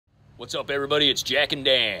What's up, everybody? It's Jack and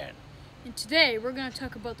Dan. And today we're going to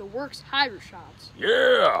talk about the WORX Hydroshots.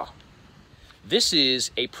 Yeah! This is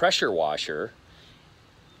a pressure washer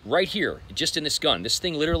right here, just in this gun. This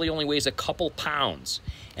thing literally only weighs a couple pounds.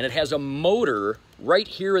 And it has a motor right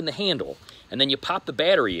here in the handle. And then you pop the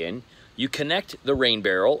battery in, you connect the rain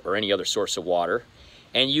barrel or any other source of water,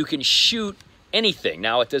 and you can shoot anything.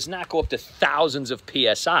 Now, it does not go up to thousands of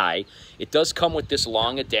PSI. It does come with this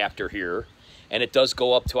long adapter here. And it does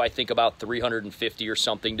go up to, I think, about 350 or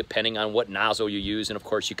something, depending on what nozzle you use. And, of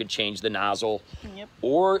course, you can change the nozzle. Yep.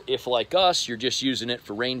 Or if, like us, you're just using it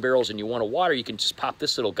for rain barrels and you want to water, you can just pop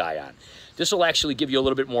this little guy on. This will actually give you a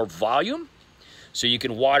little bit more volume, so you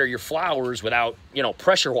can water your flowers without,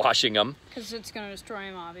 pressure washing them. Because it's going to destroy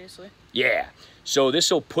them, obviously. Yeah. So this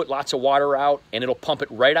will put lots of water out, and it'll pump it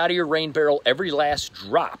right out of your rain barrel, every last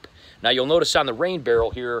drop. Now, you'll notice on the rain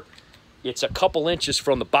barrel here, it's a couple inches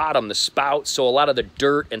from the bottom, the spout, so a lot of the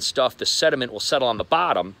dirt and stuff, the sediment will settle on the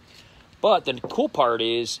bottom. But the cool part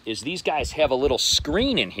is these guys have a little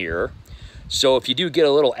screen in here, so if you do get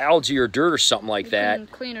a little algae or dirt or something like that, you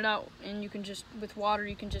can clean it out, and you can just, with water,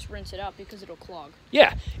 you can just rinse it out because it'll clog.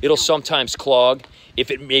 Yeah, it'll sometimes clog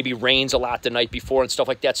if it maybe rains a lot the night before and stuff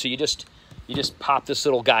like that. So you just pop this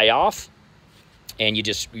little guy off, and you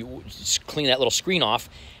just clean that little screen off,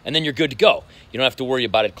 and then you're good to go. You don't have to worry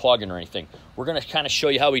about it clogging or anything. We're going to kind of show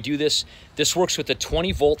you how we do this. This works with a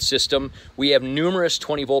 20-volt system. We have numerous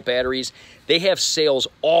 20-volt batteries. They have sales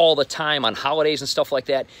all the time on holidays and stuff like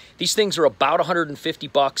that. These things are about 150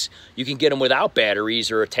 bucks. You can get them without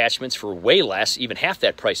batteries or attachments for way less, even half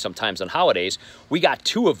that price sometimes on holidays. We got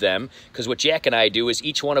 2 of them because what Jack and I do is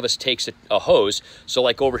each one of us takes a hose. So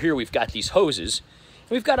like over here, we've got these hoses.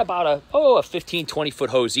 We've got about a 15, 20-foot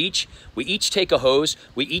hose each. We each take a hose.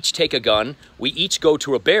 We each take a gun. We each go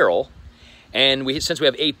to a barrel. And since we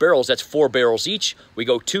have 8 barrels, that's 4 barrels each. We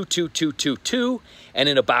go 2, 2, 2, 2, 2. And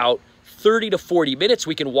in about 30 to 40 minutes,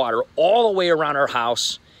 we can water all the way around our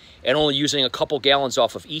house and only using a couple gallons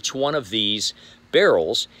off of each one of these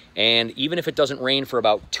barrels. And even if it doesn't rain for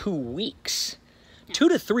about 2 weeks, 2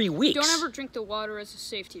 to 3 weeks. Don't ever drink the water as a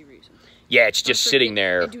safety reason. Yeah, it's just sitting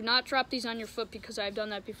there. And do not drop these on your foot because I've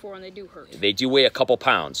done that before and they do hurt. They do weigh a couple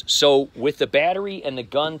pounds. So with the battery and the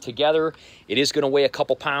gun together, it is going to weigh a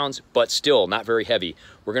couple pounds, but still not very heavy.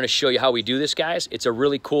 We're going to show you how we do this, guys. It's a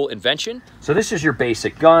really cool invention. So this is your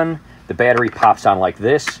basic gun. The battery pops on like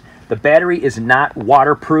this. The battery is not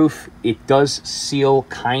waterproof. It does seal,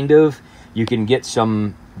 kind of. You can get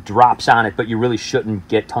some drops on it, but you really shouldn't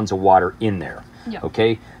get tons of water in there. Yeah.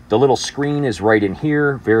 Okay? The little screen is right in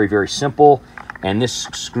here, very, very simple, and this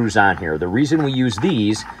screws on here. The reason we use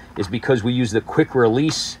these is because we use the quick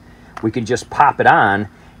release. We can just pop it on,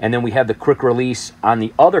 and then we have the quick release on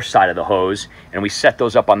the other side of the hose, and we set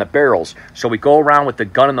those up on the barrels. So we go around with the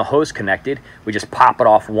gun and the hose connected. We just pop it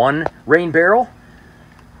off one rain barrel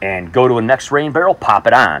and go to a next rain barrel, pop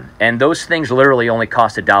it on. And those things literally only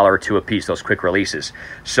cost $1 or $2 a piece, those quick releases.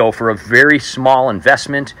 So for a very small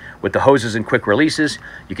investment with the hoses and quick releases,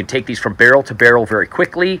 you can take these from barrel to barrel very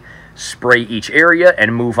quickly, spray each area,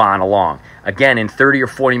 and move on along. Again, in 30 or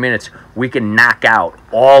 40 minutes, we can knock out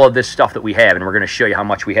all of this stuff that we have, and we're gonna show you how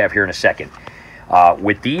much we have here in a second.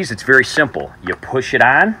 With these, it's very simple. You push it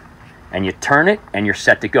on, and you turn it, and you're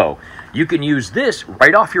set to go. You can use this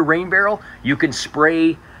right off your rain barrel. You can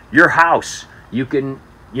spray your house. You can,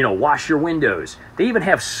 wash your windows. They even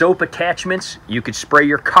have soap attachments. You could spray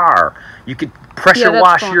your car. You could pressure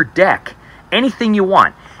wash your deck. Anything you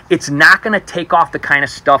want. It's not going to take off the kind of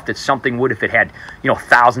stuff that something would if it had,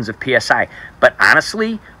 thousands of PSI. But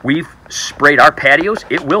honestly, we've sprayed our patios.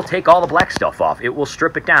 It will take all the black stuff off. It will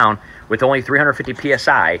strip it down with only 350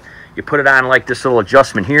 PSI. You put it on like this little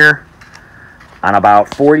adjustment here. On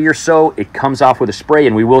about 40 or so, it comes off with a spray,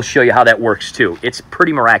 and we will show you how that works too. It's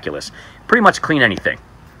pretty miraculous. Pretty much clean anything.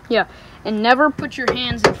 Yeah, and never put your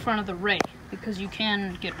hands in front of the ray because you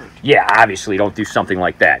can get hurt. Yeah, obviously, don't do something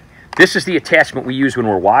like that. This is the attachment we use when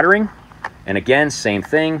we're watering. And again, same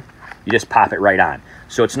thing. You just pop it right on.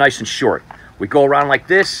 So it's nice and short. We go around like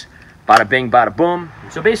this, bada bing, bada boom.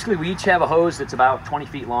 So basically, we each have a hose that's about 20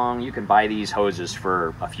 feet long. You can buy these hoses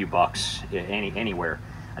for a few bucks anywhere.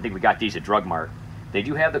 I think we got these at Drug Mart. They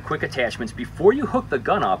do have the quick attachments. Before you hook the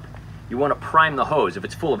gun up, you want to prime the hose. If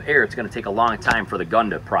it's full of air, it's going to take a long time for the gun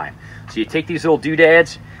to prime. So you take these little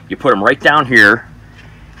doodads, you put them right down here,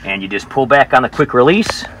 and you just pull back on the quick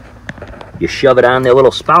release. You shove it on the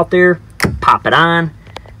little spout there, pop it on,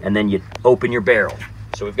 and then you open your barrel.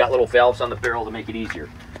 So we've got little valves on the barrel to make it easier.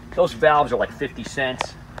 Those valves are like 50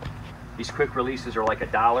 cents. These quick releases are like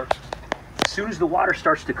 $1. As soon as the water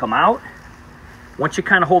starts to come out, Once you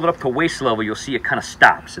kind of hold it up to waist level, you'll see it kind of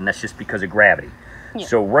stops, and that's just because of gravity. Yeah.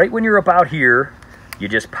 So right when you're about here, you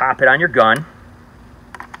just pop it on your gun.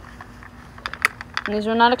 And these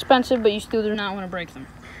are not expensive, but you still do not want to break them.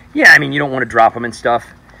 Yeah, I mean, you don't want to drop them and stuff.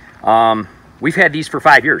 We've had these for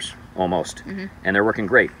 5 years, almost, and they're working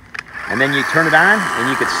great. And then you turn it on, and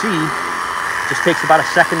you can see it just takes about a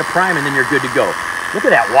second to prime, and then you're good to go. Look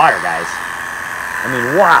at that water, guys. I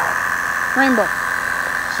mean, wow. Rainbow.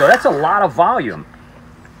 So that's a lot of volume.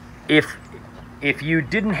 If you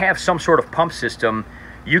didn't have some sort of pump system,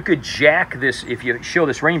 you could jack this. If you show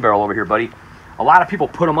this rain barrel over here, buddy, a lot of people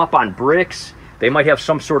put them up on bricks. They might have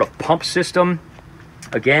some sort of pump system.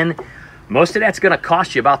 Again, most of that's going to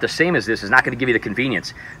cost you about the same as this. It's not going to give you the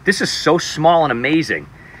convenience. This is so small and amazing.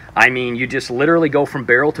 I mean, you just literally go from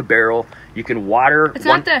barrel to barrel. You can water. It's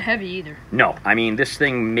not that heavy either. No, I mean, this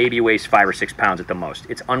thing maybe weighs 5 or 6 pounds at the most.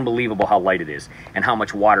 It's unbelievable how light it is and how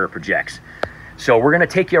much water it projects. So we're going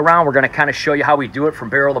to take you around. We're going to kind of show you how we do it from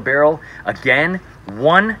barrel to barrel. Again,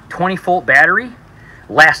 one 20-volt battery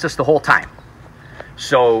lasts us the whole time.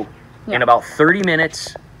 So in about 30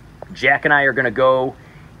 minutes, Jack and I are going to go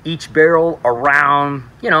each barrel around,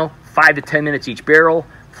 5 to 10 minutes each barrel,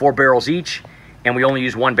 4 barrels each, and we only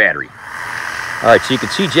use one battery. All right, so you can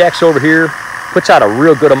see Jack's over here, puts out a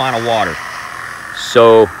real good amount of water.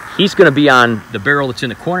 So he's going to be on the barrel that's in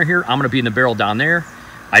the corner here. I'm going to be in the barrel down there.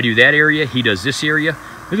 I do that area, he does this area.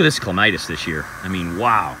 Look at this clematis this year. I mean,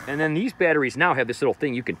 wow. And then these batteries now have this little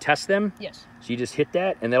thing. You can test them. Yes. So you just hit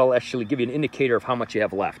that, and that'll actually give you an indicator of how much you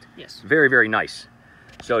have left. Yes. Very, very nice.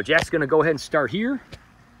 So Jack's going to go ahead and start here.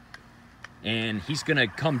 And he's going to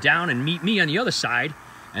come down and meet me on the other side.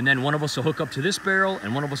 And then one of us will hook up to this barrel,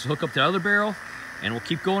 and one of us will hook up to the other barrel, and we'll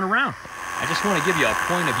keep going around. I just want to give you a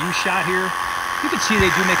point of view shot here. You can see they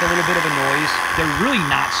do make a little bit of a noise. They're really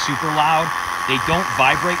not super loud. They don't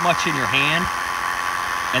vibrate much in your hand,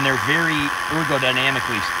 and they're very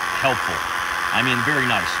ergodynamically helpful. I mean, very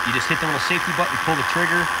nice. You just hit the little safety button, pull the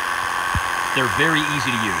trigger. They're very easy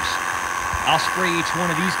to use. I'll spray each one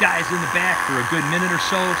of these guys in the back for a good minute or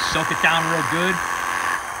so, soak it down real good,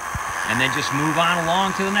 and then just move on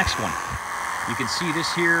along to the next one. You can see this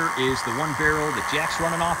here is the one barrel that Jack's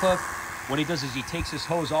running off of. What he does is he takes his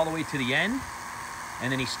hose all the way to the end,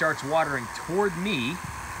 and then he starts watering toward me.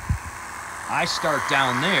 I start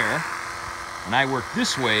down there, and I work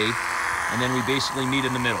this way, and then we basically meet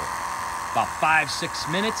in the middle. About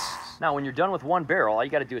 5-6 minutes. Now, when you're done with one barrel, all you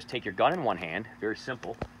got to do is take your gun in one hand. Very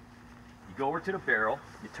simple. You go over to the barrel,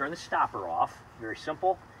 you turn the stopper off. Very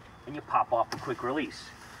simple. And you pop off the quick release.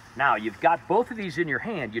 Now, you've got both of these in your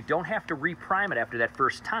hand. You don't have to reprime it after that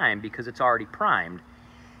first time because it's already primed,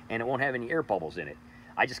 and it won't have any air bubbles in it.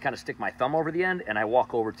 I just kind of stick my thumb over the end, and I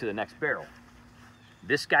walk over to the next barrel.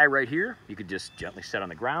 This guy right here, you could just gently set on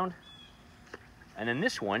the ground. And then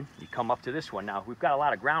this one, you come up to this one. Now, we've got a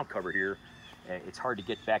lot of ground cover here. It's hard to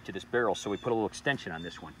get back to this barrel, so we put a little extension on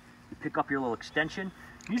this one. You pick up your little extension.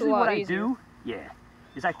 Usually what I do,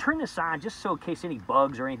 is I turn this on just so in case any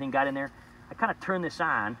bugs or anything got in there. I kind of turn this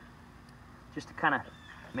on just to kind of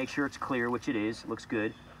make sure it's clear, which it is. It looks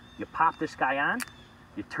good. You pop this guy on.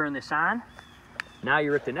 You turn this on. Now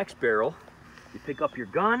you're at the next barrel. You pick up your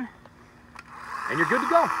gun, and you're good to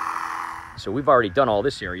go. So we've already done all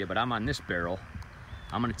this area, but I'm on this barrel.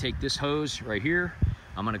 I'm going to take this hose right here.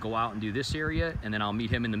 I'm going to go out and do this area, and then I'll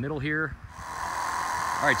meet him in the middle here.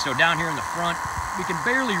 All right, so down here in the front, we can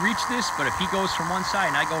barely reach this, but if he goes from one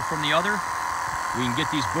side and I go from the other, we can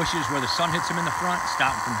get these bushes where the sun hits them in the front,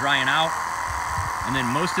 stop them from drying out. And then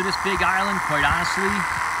most of this big island, quite honestly,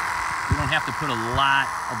 we don't have to put a lot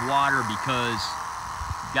of water because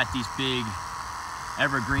we've got these big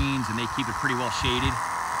evergreens and they keep it pretty well shaded.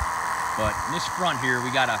 But in this front here,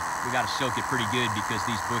 we gotta soak it pretty good because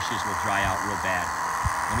these bushes will dry out real bad.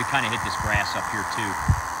 And we kind of hit this grass up here too.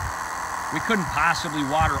 We couldn't possibly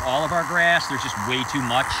water all of our grass. There's just way too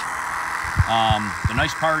much. The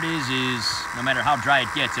nice part is no matter how dry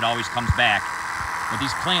it gets, it always comes back. But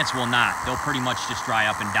these plants will not. They'll pretty much just dry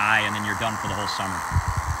up and die, and then you're done for the whole summer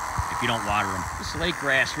if you don't water them. This lake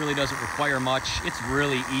grass really doesn't require much. It's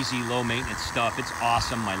really easy, low maintenance stuff. It's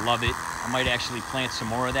awesome. I love it. I might actually plant some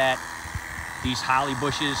more of that. These holly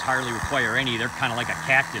bushes hardly require any. They're kind of like a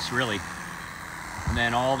cactus, really. And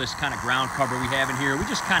then all this kind of ground cover we have in here, we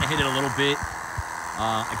just kind of hit it a little bit.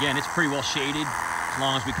 Again, it's pretty well shaded. As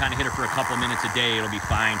long as we kind of hit it for a couple of minutes a day, it'll be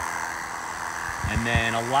fine. And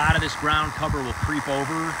then a lot of this ground cover will creep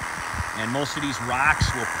over, and most of these rocks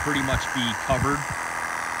will pretty much be covered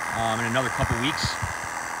in another couple weeks.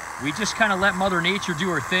 We just kind of let Mother Nature do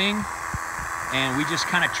her thing, and we just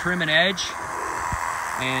kind of trim an edge.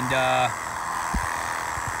 And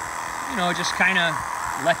you know, just kind of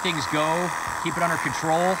let things go, keep it under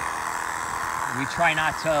control. We try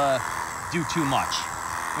not to do too much.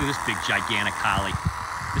 Look at this big, gigantic collie.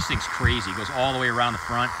 This thing's crazy. It goes all the way around the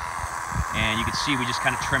front. And you can see we just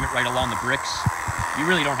kind of trim it right along the bricks. You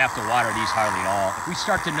really don't have to water these hardly at all. If we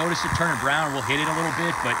start to notice it turning brown, we'll hit it a little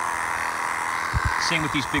bit, but same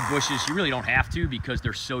with these big bushes. You really don't have to because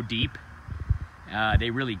they're so deep.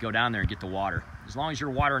 They really go down there and get the water. As long as you're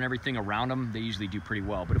watering everything around them, they usually do pretty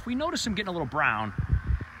well. But if we notice them getting a little brown,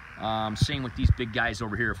 same with these big guys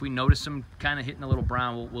over here. If we notice them kind of hitting a little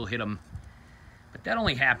brown, we'll hit them. But that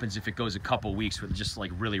only happens if it goes a couple weeks with just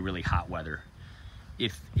like really, really hot weather.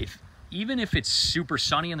 Even if it's super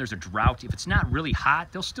sunny and there's a drought, if it's not really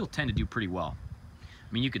hot, they'll still tend to do pretty well.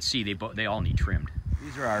 I mean, you could see they all need trimmed.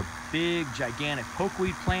 These are our big, gigantic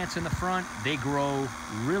pokeweed plants in the front. They grow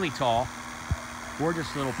really tall.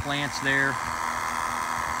 Gorgeous little plants there.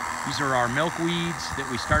 These are our milkweeds that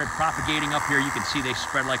we started propagating up here. You can see they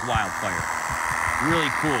spread like wildfire.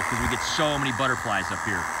 Really cool because we get so many butterflies up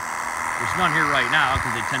here. There's none here right now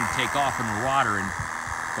because they tend to take off in the water,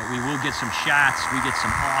 but we will get some shots. We get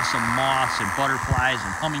some awesome moths and butterflies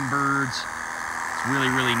and hummingbirds. It's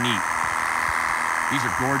really, really neat. These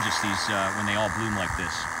are gorgeous, when they all bloom like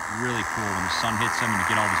this. Really cool when the sun hits them and you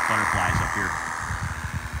get all these butterflies up here.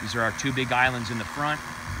 These are our two big islands in the front,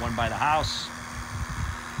 one by the house.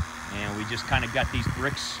 And we just kind of got these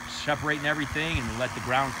bricks separating everything and we let the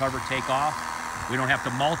ground cover take off. We don't have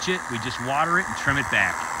to mulch it, we just water it and trim it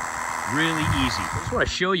back. Really easy. I just want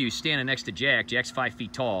to show you standing next to Jack. Jack's 5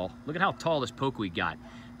 feet tall. Look at how tall this pokeweed got.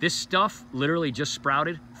 This stuff literally just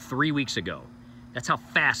sprouted 3 weeks ago. That's how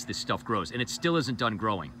fast this stuff grows, and it still isn't done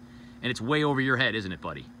growing. And it's way over your head, isn't it,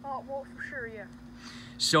 buddy? Oh, well, for sure, yeah.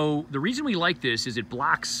 So the reason we like this is it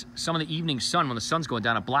blocks some of the evening sun. When the sun's going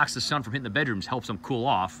down, it blocks the sun from hitting the bedrooms, helps them cool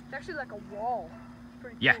off. It's actually like a wall.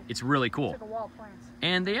 Pretty cool. Yeah, it's really cool. It's like a wall of plants.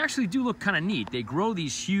 And they actually do look kind of neat. They grow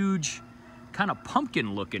these huge, kind of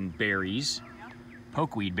pumpkin-looking berries,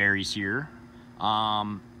 pokeweed berries here.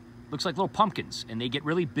 Looks like little pumpkins, and they get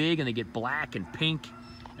really big, and they get black and pink,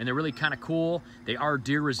 and they're really kind of cool. They are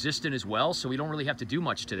deer-resistant as well, so we don't really have to do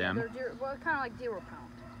much to them. They're deer, well, kind of like deer repellent.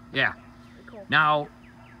 Yeah. Cool. Now,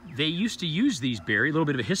 they used to use these berries. A little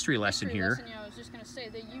bit of a history lesson here. Yeah, I was just gonna say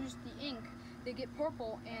they used the ink. They get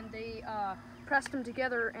purple, and they pressed them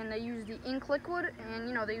together, and they used the ink liquid, and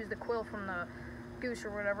you know they used the quill from the goose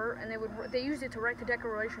or whatever, and they used it to write the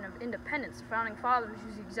Declaration of Independence. The founding fathers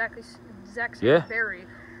used the exact same berry.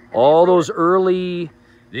 All those early,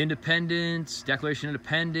 the Independence, Declaration of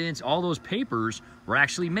Independence, all those papers were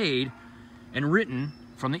actually made and written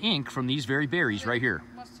from the ink from these very berries right here.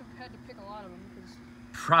 Must have had to pick a lot of them.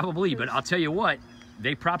 Probably, but I'll tell you what,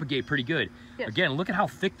 they propagate pretty good. Yes. Again, look at how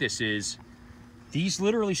thick this is. These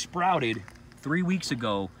literally sprouted 3 weeks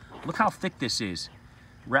ago. Look how thick this is.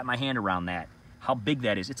 Wrap my hand around that. How big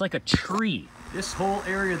that is. It's like a tree. This whole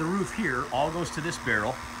area of the roof here all goes to this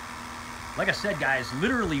barrel. Like I said, guys,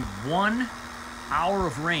 literally 1 hour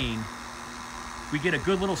of rain. If we get a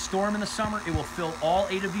good little storm in the summer, it will fill all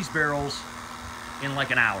 8 of these barrels in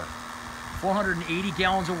like an hour. 480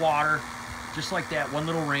 gallons of water, just like that. One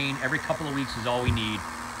little rain every couple of weeks is all we need.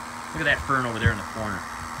 Look at that fern over there in the corner.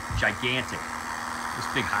 Gigantic. This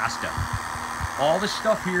big hosta. All this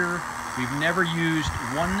stuff here, we've never used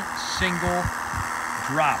one single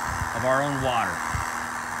drop of our own water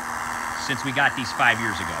since we got these 5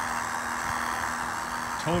 years ago.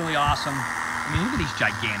 Totally awesome. I mean, look at these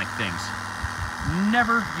gigantic things.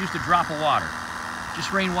 Never used a drop of water.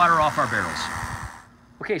 Just rainwater off our barrels.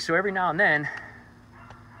 Okay, so every now and then,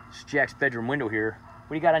 it's Jack's bedroom window here.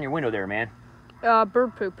 What do you got on your window there, man?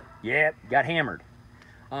 Bird poop. Yeah, got hammered.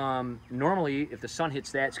 Normally, if the sun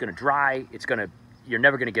hits that, it's gonna dry. You're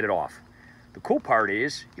never gonna get it off. The cool part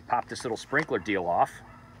is, you pop this little sprinkler deal off,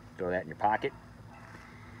 throw that in your pocket,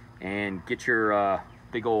 and get your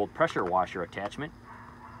big old pressure washer attachment.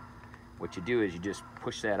 What you do is you just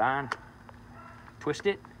push that on, twist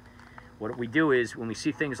it. What we do is, when we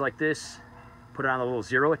see things like this, put it on a little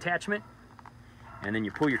 0 attachment, and then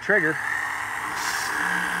you pull your trigger.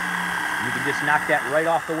 You can just knock that right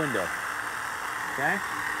off the window. Okay?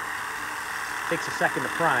 Takes a second to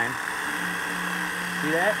prime.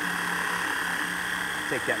 See that?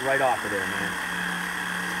 Take that right off of there, man.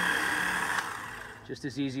 Just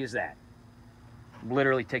as easy as that.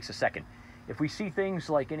 Literally takes a second. If we see things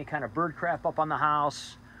like any kind of bird crap up on the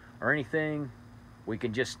house or anything, we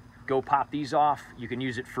can just go pop these off. You can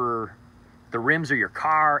use it for the rims of your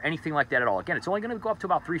car, anything like that at all. Again, it's only gonna go up to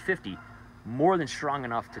about 350, more than strong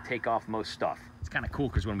enough to take off most stuff. It's kind of cool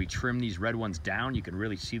because when we trim these red ones down, you can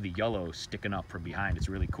really see the yellow sticking up from behind. It's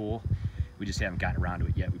really cool. We just haven't gotten around to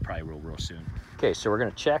it yet. We probably will real soon. Okay, so we're gonna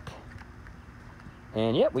check.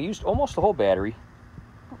 And yeah, we used almost the whole battery.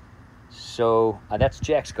 So that's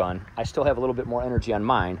Jack's gun. I still have a little bit more energy on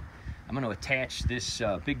mine. I'm gonna attach this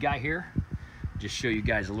big guy here. Just show you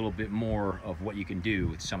guys a little bit more of what you can do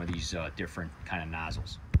with some of these different kind of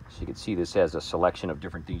nozzles. So you can see this has a selection of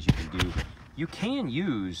different things you can do. You can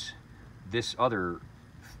use this other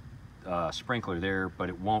sprinkler there, but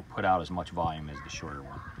it won't put out as much volume as the shorter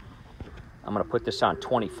one. I'm gonna put this on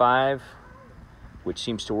 25, which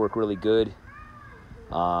seems to work really good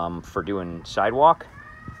for doing sidewalk.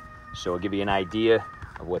 So I'll give you an idea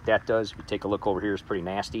of what that does. If you take a look over here, it's pretty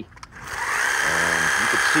nasty. And you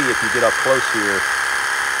can see if you get up close here,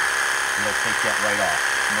 it'll take that right off.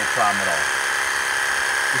 No problem at all.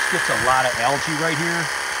 This gets a lot of algae right here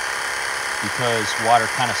because water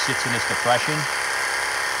kind of sits in this depression.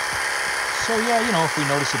 So yeah, you know, if we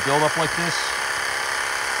notice a buildup like this,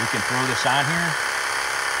 we can throw this on here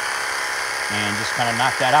and just kind of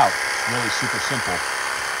knock that out. It's really super simple.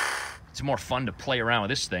 It's more fun to play around with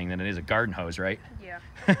this thing than it is a garden hose, right?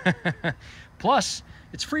 Yeah. Plus,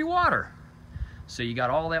 it's free water. So you got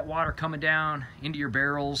all that water coming down into your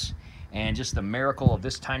barrels, and just the miracle of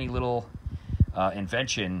this tiny little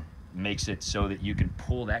invention makes it so that you can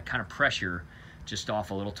pull that kind of pressure just off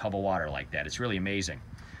a little tub of water like that. It's really amazing.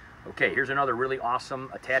 Okay, here's another really awesome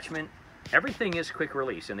attachment. Everything is quick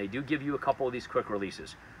release, and they do give you a couple of these quick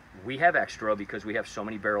releases. We have extra because we have so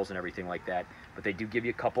many barrels and everything like that, but they do give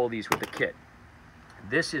you a couple of these with the kit.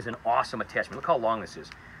 This is an awesome attachment. Look how long this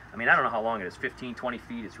is. I mean, I don't know how long it is, 15, 20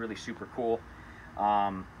 feet. It's really super cool.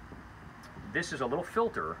 This is a little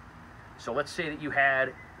filter. So let's say that you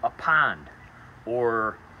had a pond,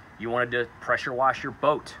 or you wanted to pressure wash your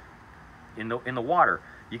boat in the water.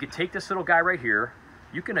 You could take this little guy right here.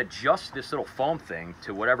 You can adjust this little foam thing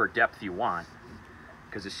to whatever depth you want,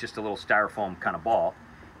 because it's just a little styrofoam kind of ball.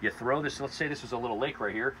 You throw this, let's say this is a little lake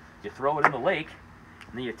right here. You throw it in the lake,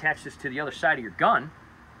 and then you attach this to the other side of your gun,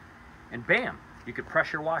 and bam, you could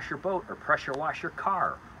pressure wash your boat, or pressure wash your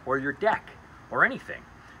car, or your deck, or anything.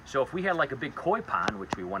 So if we had like a big koi pond,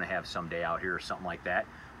 which we want to have someday out here or something like that,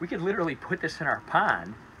 we could literally put this in our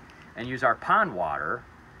pond and use our pond water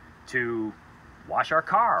to wash our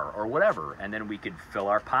car or whatever, and then we could fill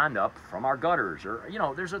our pond up from our gutters, or you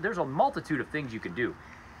know, there's a multitude of things you can do.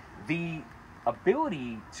 The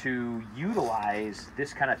ability to utilize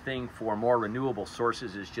this kind of thing for more renewable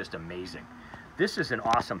sources is just amazing. This is an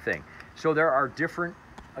awesome thing. So there are different,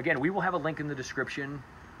 again, we will have a link in the description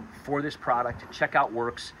for this product. Check out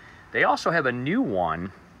WORX. They also have a new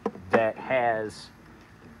one that has,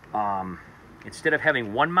 instead of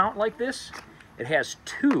having one mount like this, it has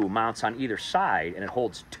two mounts on either side, and it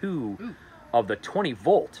holds two of the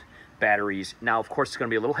 20-volt batteries. Now, of course, it's going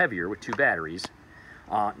to be a little heavier with two batteries.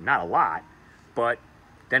 Not a lot, but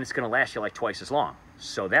then it's going to last you like twice as long.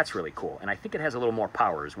 So that's really cool. And I think it has a little more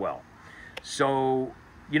power as well. So,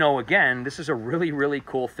 you know, again, this is a really, really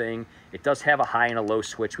cool thing. It does have a high and a low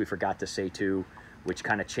switch, we forgot to say too, which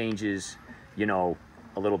kind of changes, you know,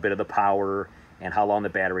 a little bit of the power and how long the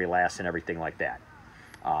battery lasts and everything like that.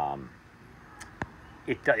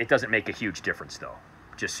 It doesn't make a huge difference though,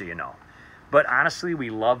 just so you know. But honestly, we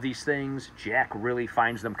love these things. Jack really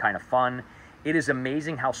finds them kind of fun. It is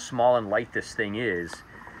amazing how small and light this thing is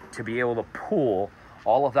to be able to pull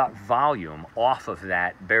all of that volume off of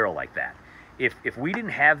that barrel like that. If we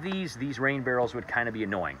didn't have these rain barrels would kind of be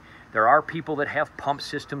annoying. There are people that have pump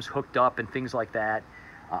systems hooked up and things like that.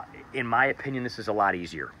 In my opinion, this is a lot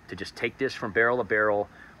easier to just take this from barrel to barrel.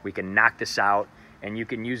 We can knock this out, and you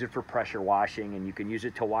can use it for pressure washing, and you can use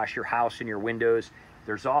it to wash your house and your windows.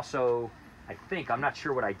 There's also, I think, I'm not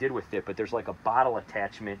sure what I did with it, but there's like a bottle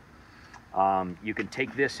attachment. You can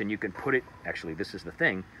take this and you can put it, actually this is the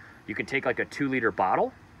thing, you can take like a 2-liter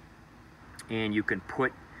bottle and you can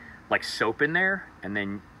put like soap in there, and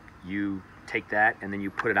then you take that and then you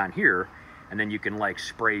put it on here, and then you can like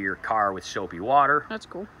spray your car with soapy water. That's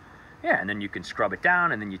cool. Yeah, and then you can scrub it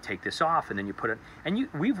down, and then you take this off, and then you put it, and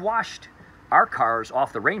we've washed our cars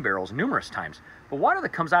off the rain barrels numerous times. The water that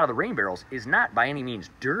comes out of the rain barrels is not by any means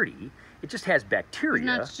dirty. It just has bacteria.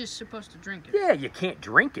 You're not just supposed to drink it. Yeah, you can't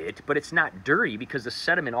drink it, but it's not dirty because the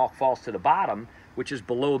sediment all falls to the bottom, which is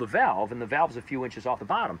below the valve, and the valve's a few inches off the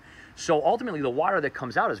bottom. So ultimately, the water that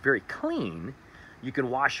comes out is very clean. You can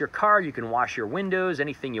wash your car, you can wash your windows,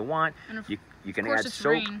 anything you want. And you can add soap. Of course, it's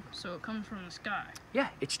rain, so it comes from the sky. Yeah,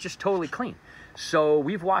 it's just totally clean. So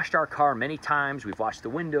we've washed our car many times. We've washed the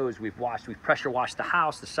windows. We've pressure washed the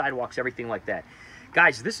house, the sidewalks, everything like that.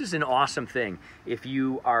 Guys, this is an awesome thing. If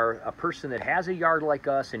you are a person that has a yard like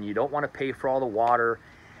us and you don't want to pay for all the water,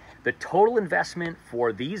 The total investment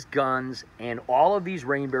for these guns and all of these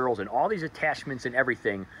rain barrels and all these attachments and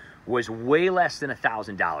everything was way less than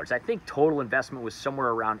 $1,000. I think total investment was somewhere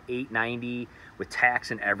around $890 with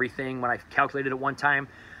tax and everything when I calculated it one time.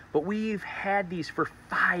 But we've had these for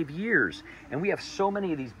 5 years, and we have so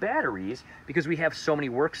many of these batteries because we have so many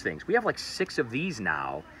WORX things. We have like 6 of these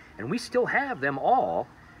now, and we still have them all,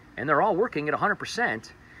 and they're all working at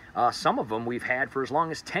 100%. Some of them we've had for as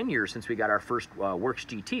long as 10 years since we got our first WORX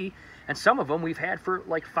GT, and some of them we've had for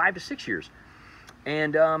like 5 to 6 years.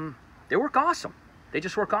 And they work awesome. They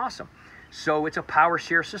just work awesome. So it's a power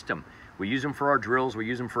share system. We use them for our drills. We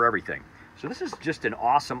use them for everything. So this is just an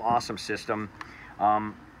awesome, awesome system.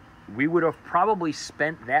 We would have probably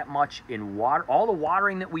spent that much in water. All the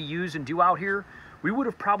watering that we use and do out here, we would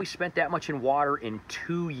have probably spent that much in water in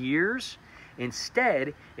 2 years.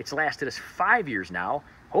 Instead, it's lasted us 5 years now.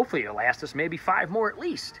 Hopefully it'll last us maybe 5 more at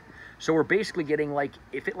least. So we're basically getting, like,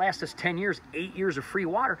 if it lasts us 10 years, 8 years of free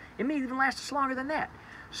water, it may even last us longer than that.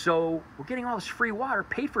 So we're getting all this free water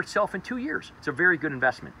paid for itself in 2 years. It's a very good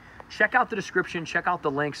investment. Check out the description, check out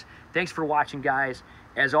the links. Thanks for watching, guys.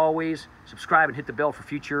 As always, subscribe and hit the bell for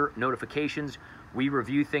future notifications. We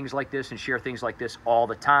review things like this and share things like this all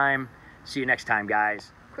the time. See you next time,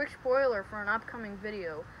 guys. Quick spoiler for an upcoming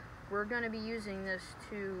video. We're going to be using this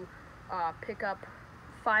to pick up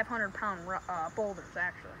 500-pound boulders,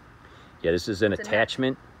 actually. Yeah, this is an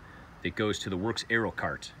attachment that goes to the WORX Aero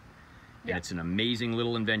Cart. And Yep. it's an amazing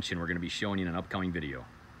little invention we're going to be showing you in an upcoming video.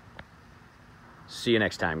 See you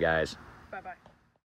next time, guys. Bye-bye.